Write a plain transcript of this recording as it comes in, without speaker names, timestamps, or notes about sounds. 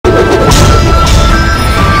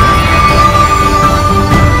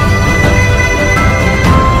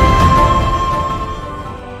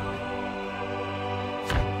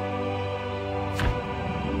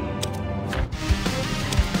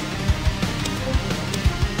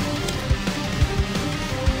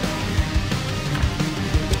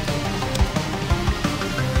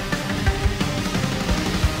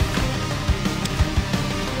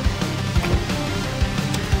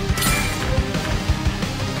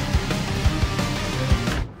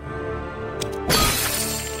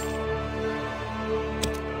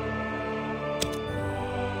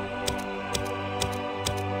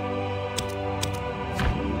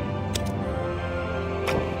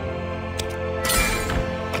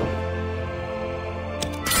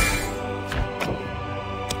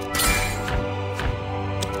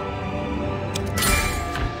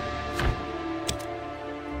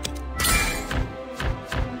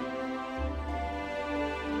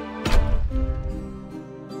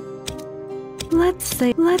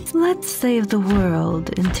let's save the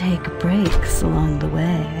world and take breaks along the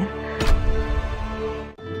way.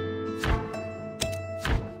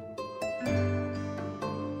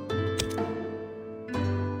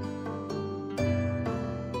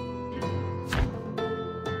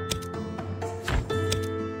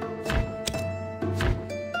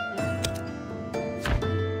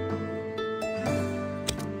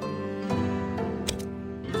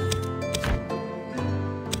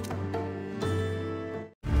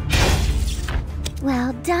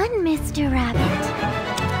 Well done, Mr. Rabbit.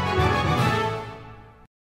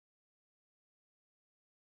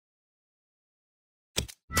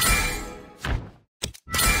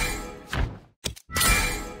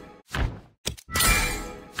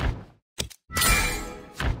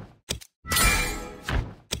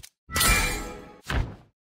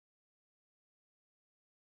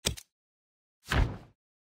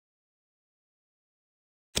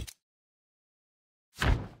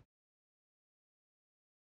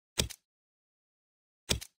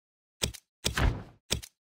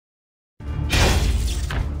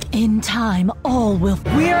 In time, all will...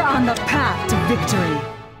 We're on the path to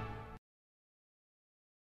victory!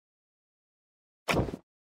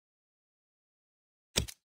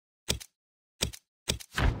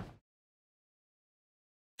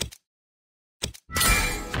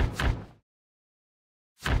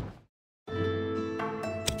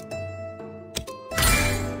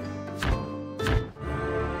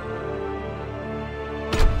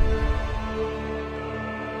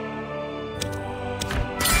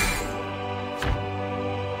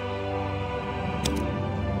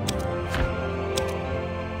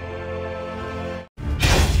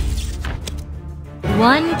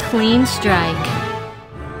 One clean strike.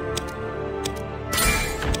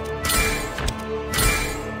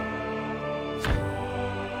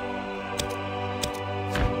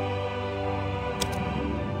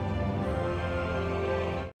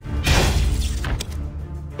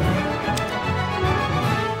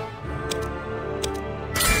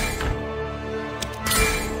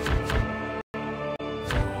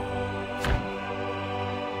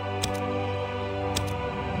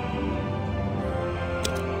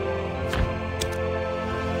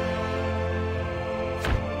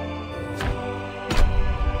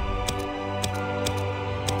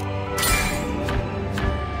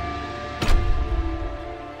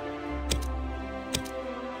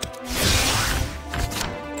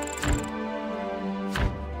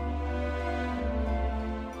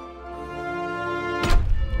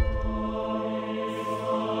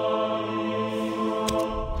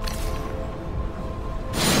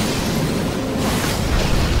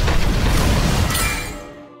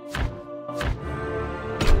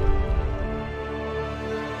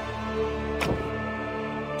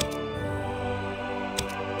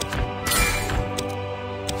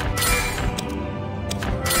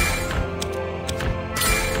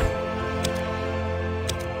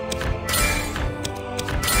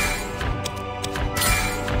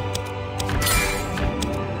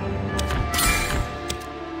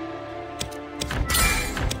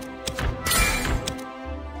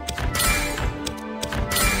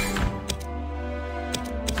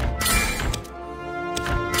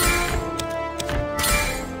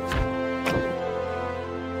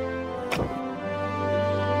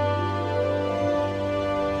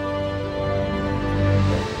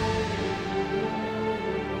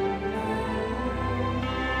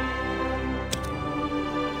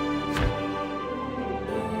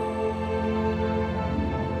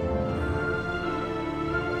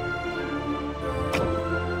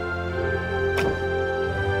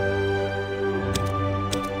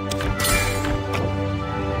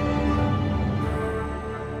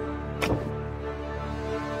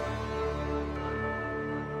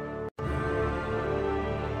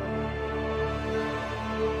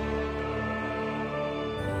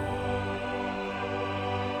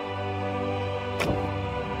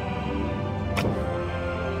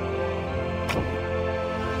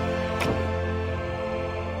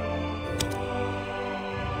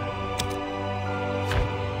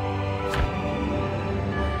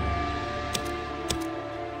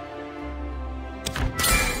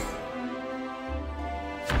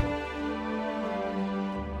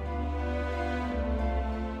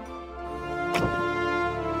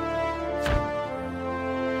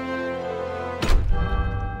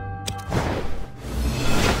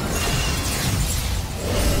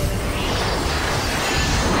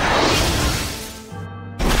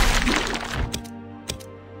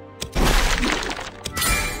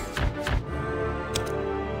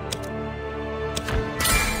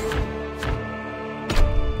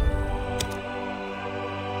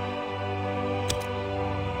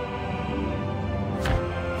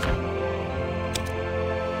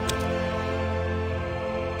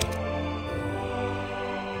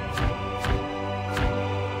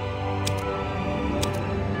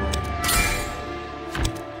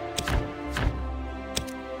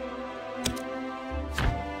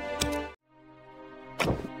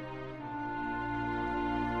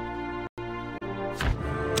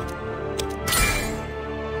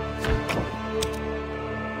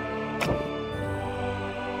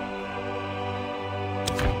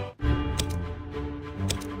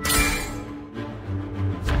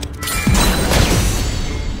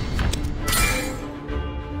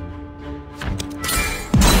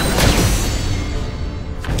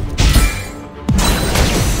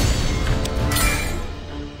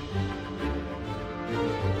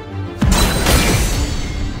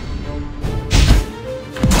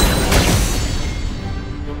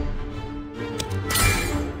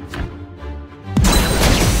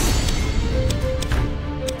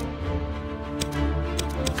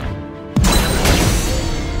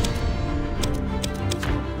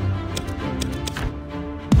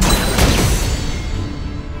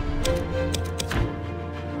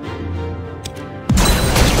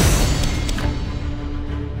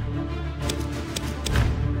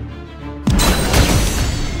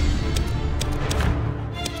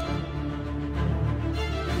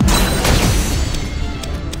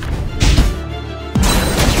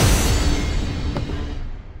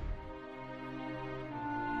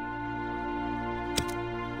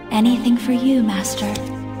 Anything for you, Master.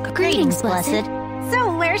 Greetings, Blessed.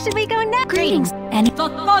 So where should we go next? Greetings. The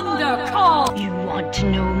thunder calls! You want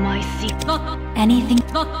to know my secret? Anything.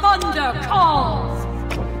 The thunder calls!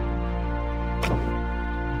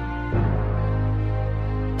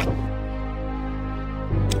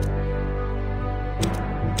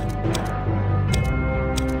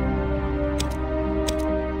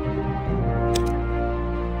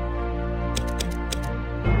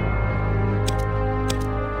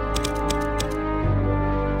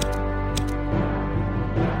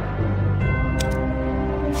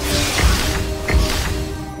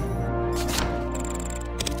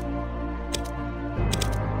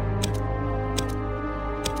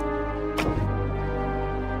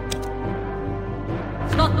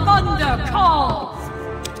 The thunder calls!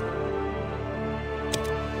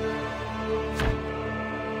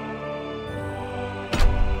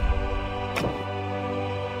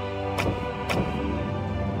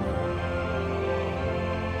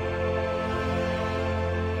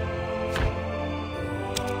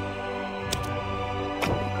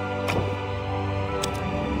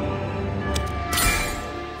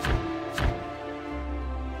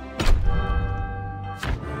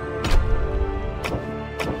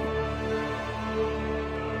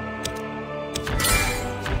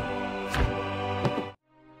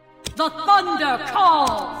 The thunder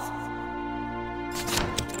calls!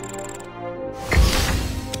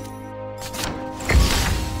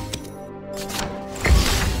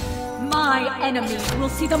 My enemies will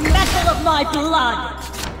see the metal of my blood!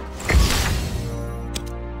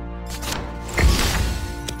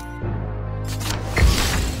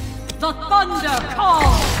 The thunder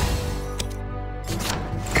calls!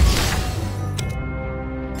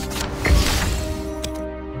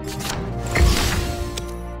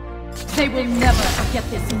 They will never forget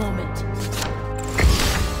this moment.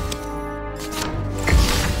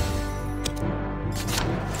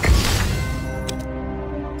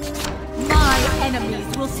 My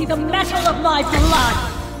enemies will see the metal of my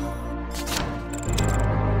blood!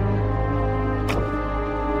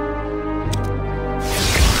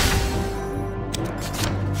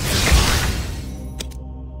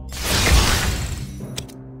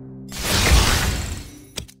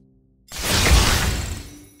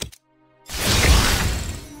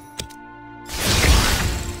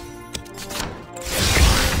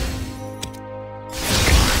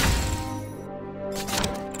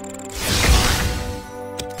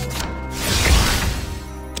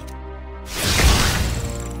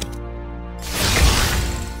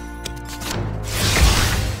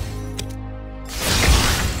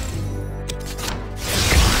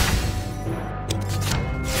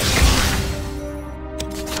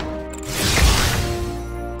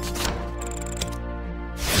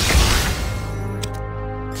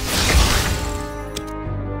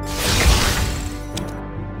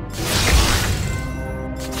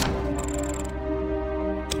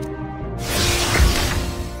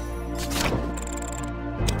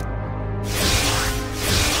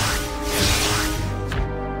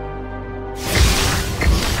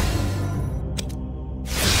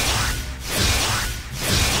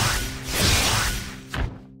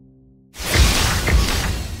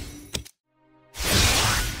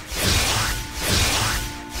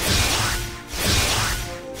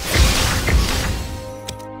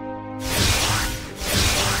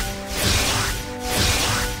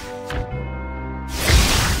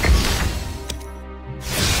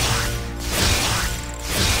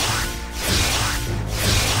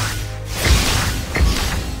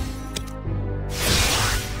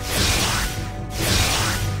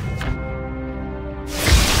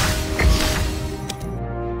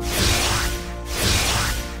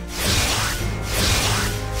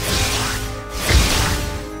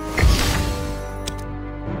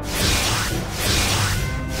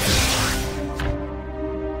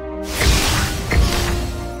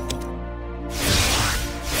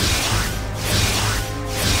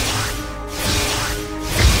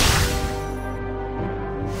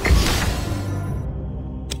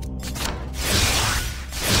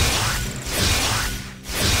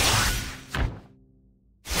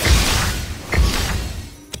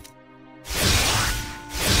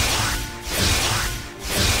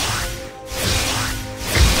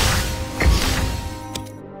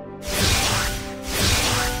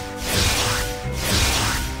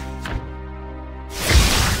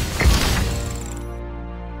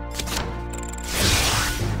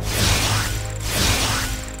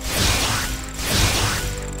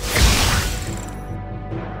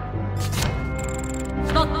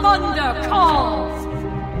 thunder calls!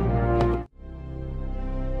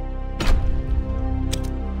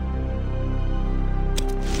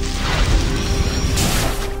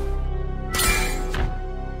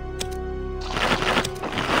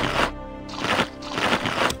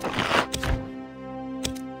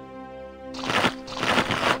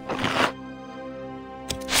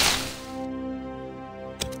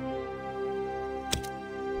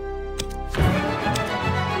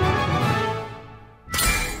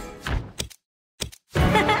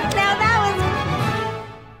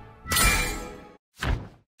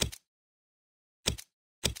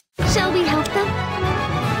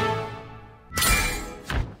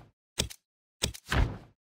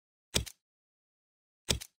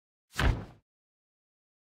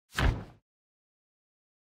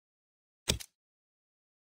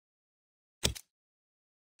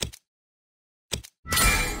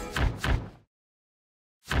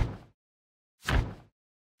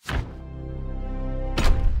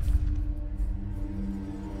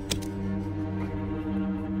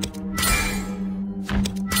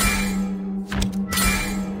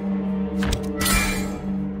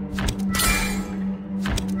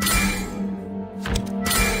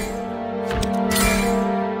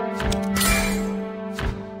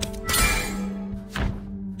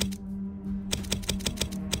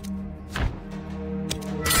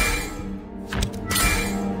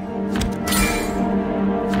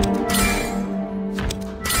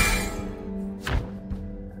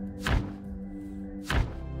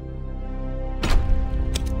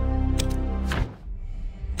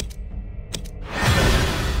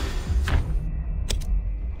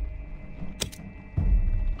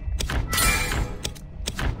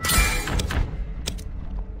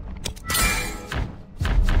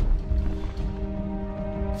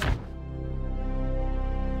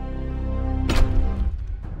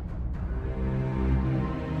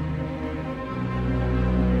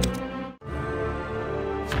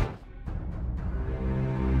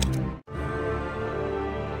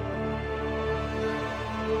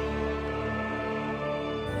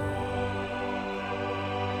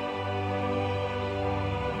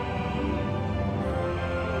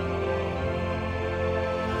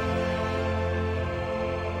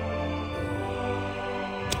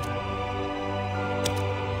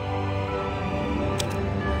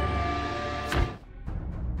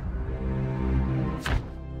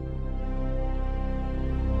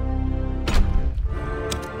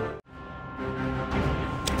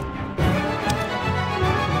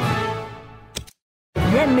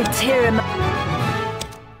 me tear him.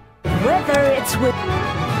 Whether it's with.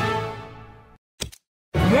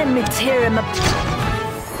 Let me tear him up.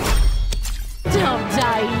 Don't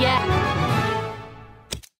die yet.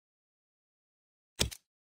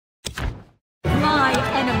 My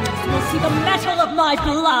enemies will see the metal of my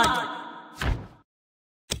blood.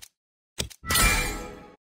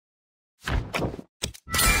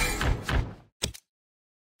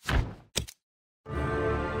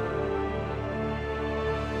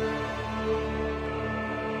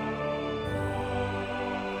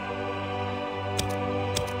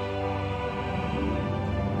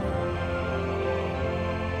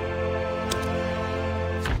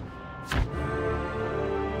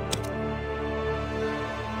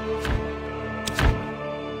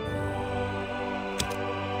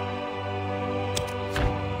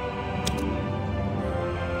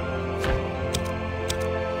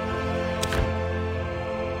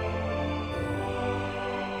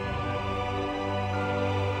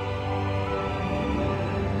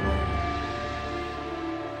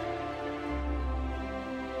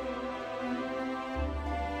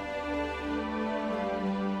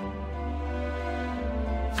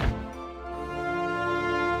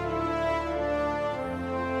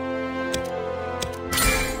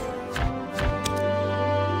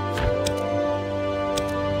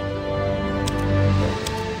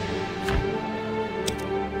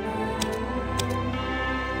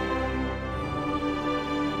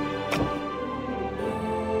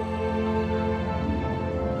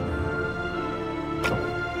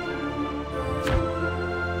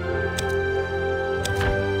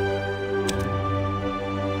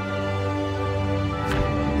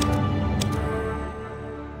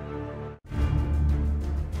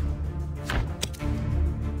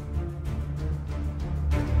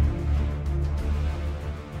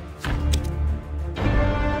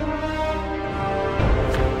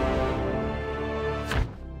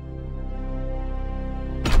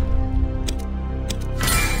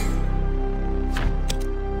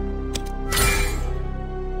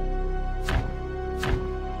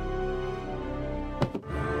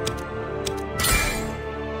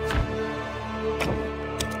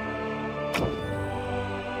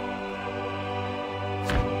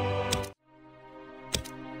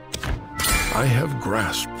 I have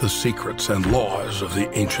grasped the secrets and laws of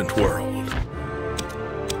the ancient world.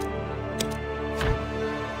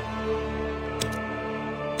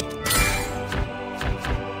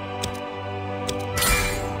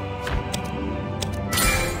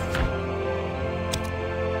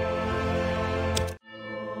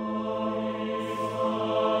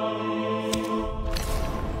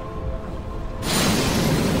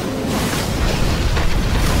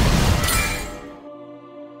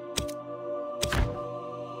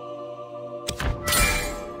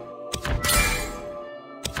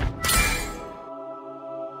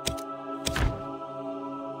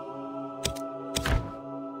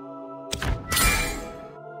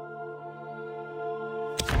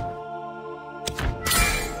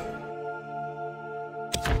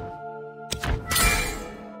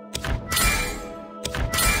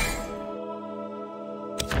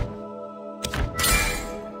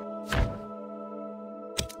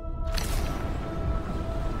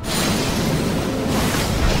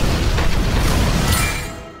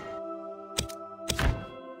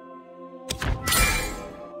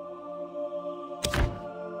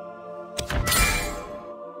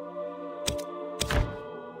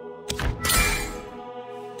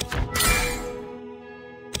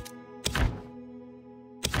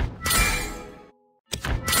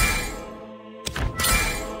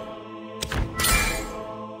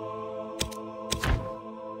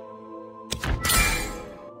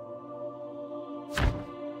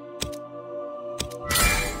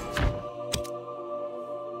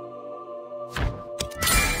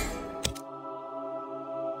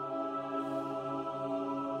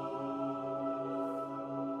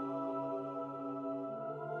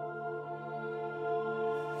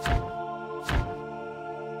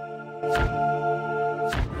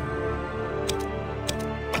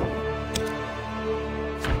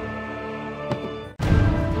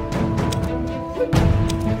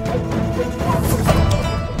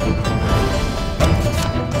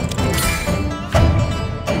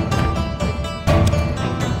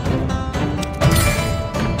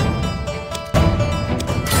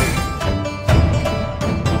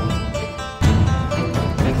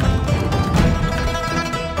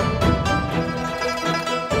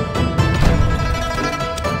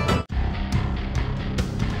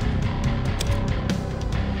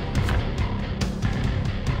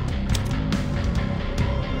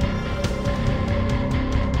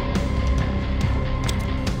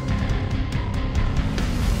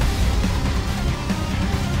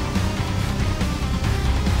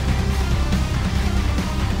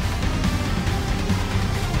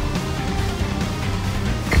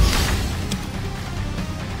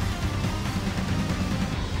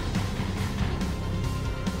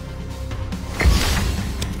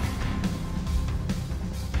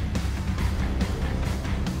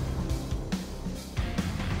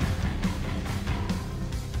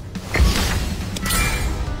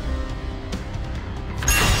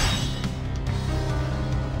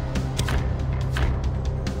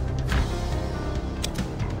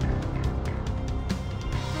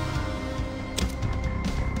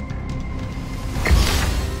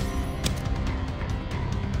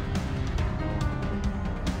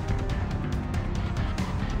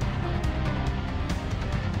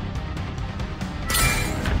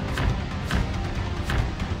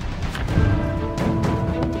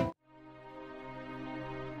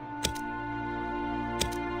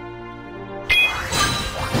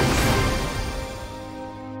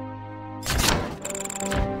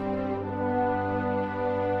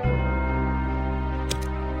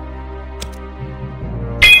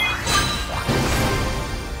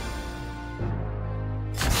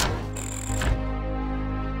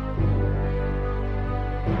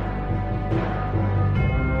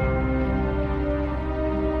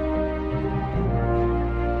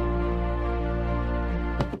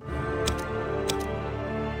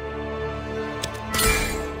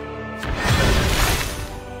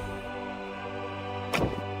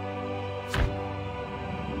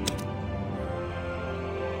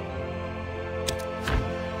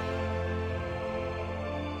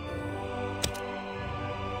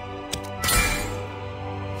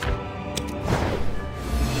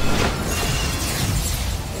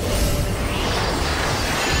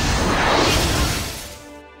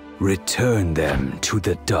 Return them to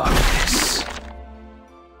the darkness.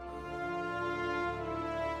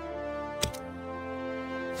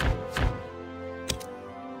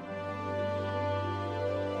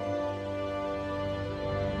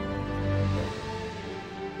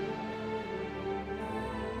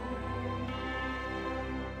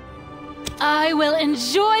 I will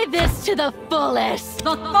enjoy this to the fullest!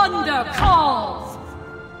 The thunder calls!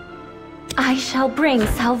 I shall bring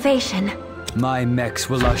salvation. My mechs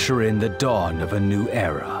will usher in the dawn of a new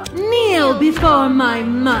era. Kneel before my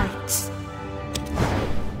might!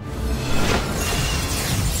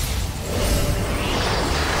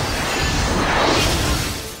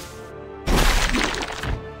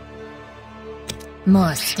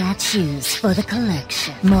 More statues for the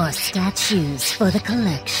collection. More statues for the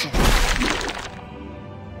collection.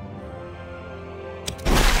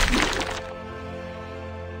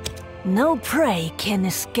 No prey can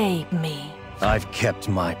escape me. I've kept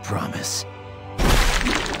my promise.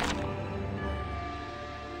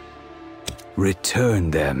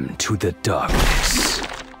 Return them to the darkness.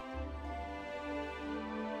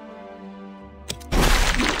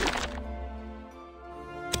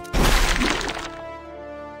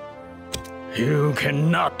 You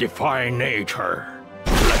cannot defy nature,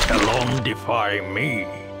 let alone defy me.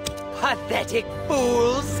 Pathetic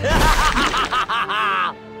fools!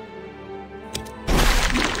 Ha!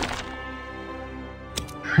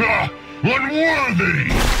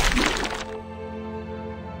 Unworthy!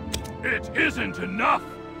 It isn't enough!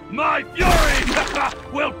 My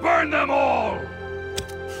fury will burn them all!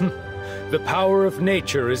 The power of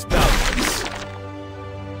nature is boundless.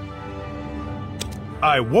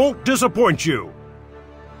 I won't disappoint you!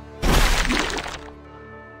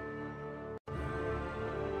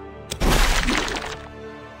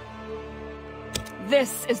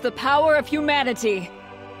 This is the power of humanity.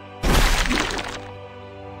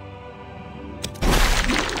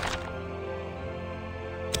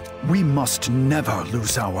 We must never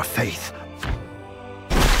lose our faith.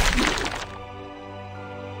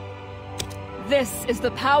 This is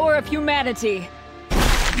the power of humanity.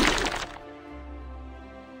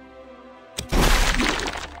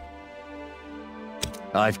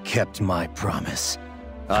 I've kept my promise.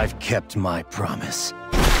 I've kept my promise.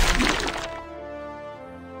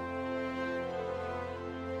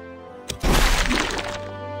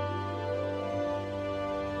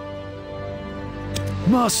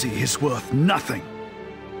 Mercy is worth nothing.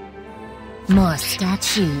 More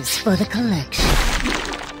statues for the collection.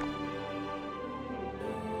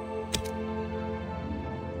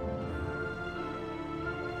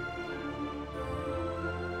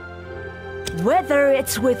 Whether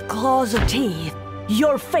it's with claws or teeth,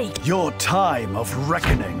 your fate. Your time of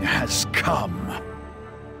reckoning has come.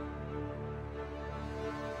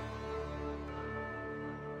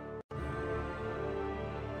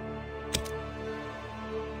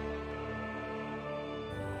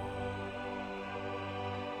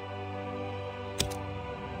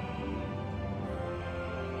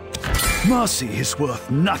 Mercy is worth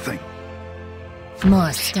nothing.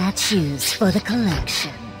 More statues for the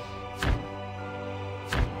collection.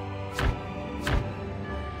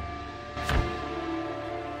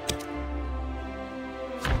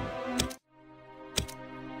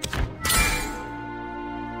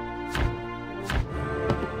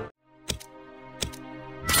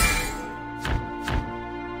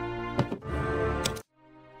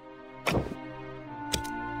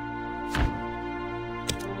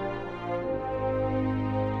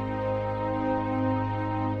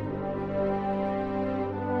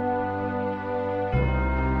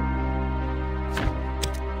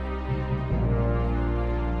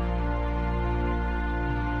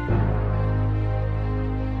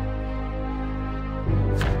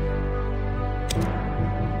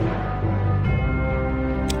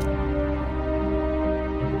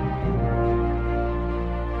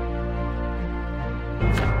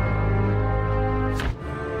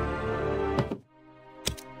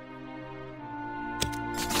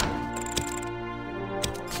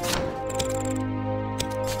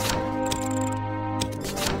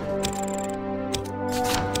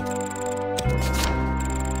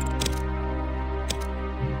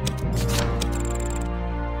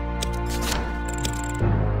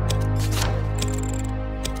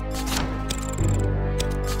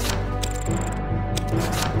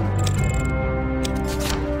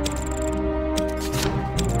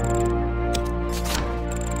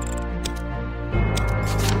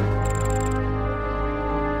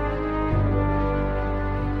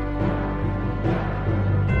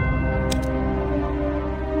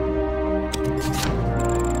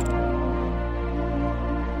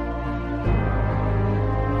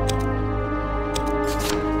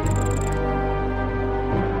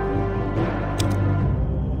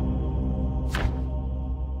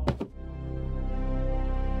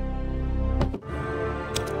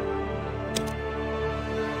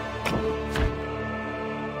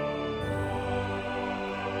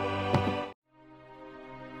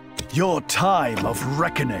 Your time of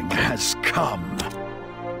reckoning has come.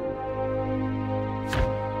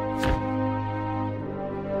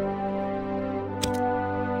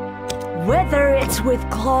 Whether it's with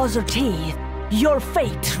claws or teeth, your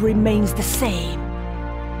fate remains the same.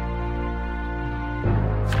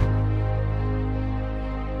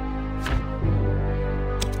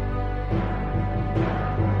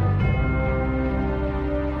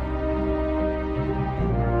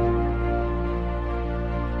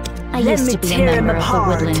 I used to be a member of the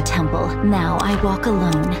Woodland Temple. Now I walk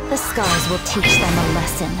alone. The scars will teach them a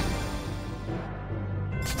lesson.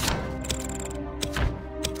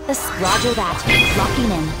 Roger that. Locking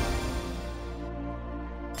in.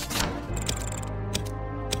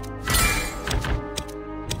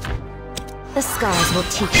 The scars will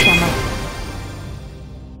teach them a...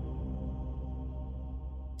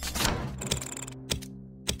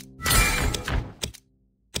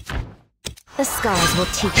 The scars will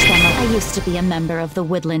teach them a... I used to be a member of the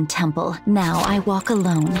Woodland Temple. Now I walk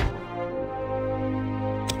alone.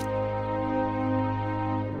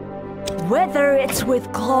 Whether it's with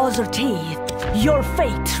claws or teeth, your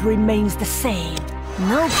fate remains the same.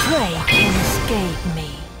 No prey can escape me.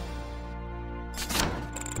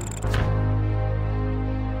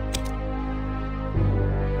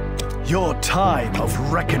 Your time of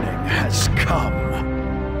reckoning has come.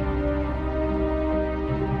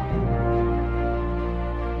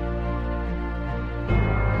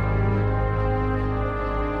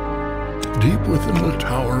 Deep within the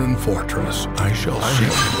tower and fortress, I shall seek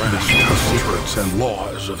the secrets and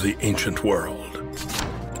laws of the ancient world.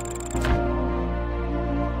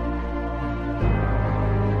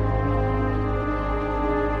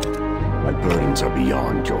 My burdens are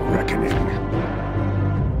beyond your reckoning.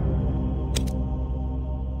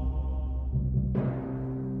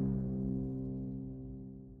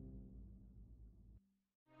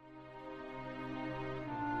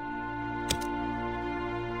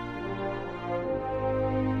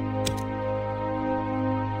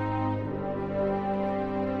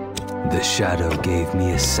 The Shadow gave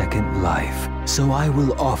me a second life, so I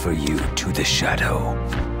will offer you to the Shadow.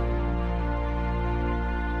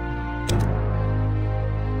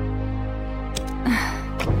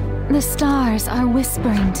 The stars are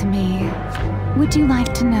whispering to me. Would you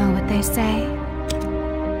like to know what they say?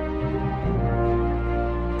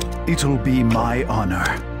 It'll be my honor.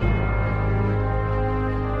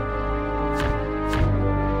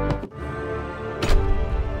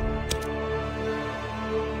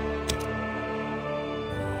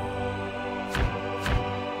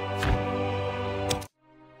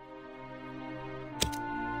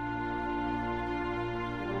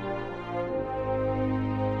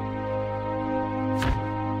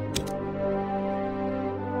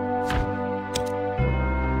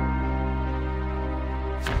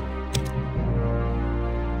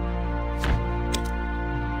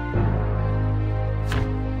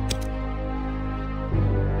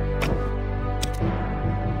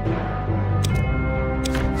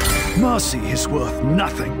 Mercy is worth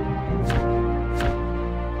nothing.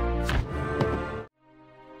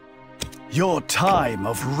 Your time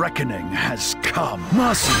of reckoning has come.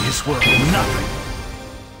 Mercy is worth nothing.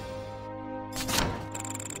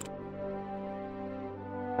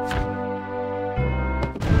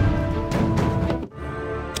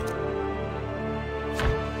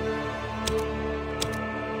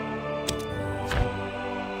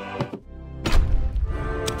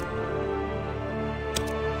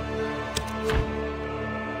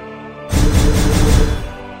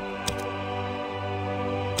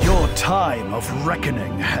 Time of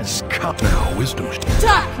reckoning has come. Now wisdom.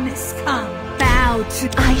 Darkness come. Bow to...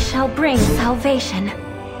 I shall bring salvation.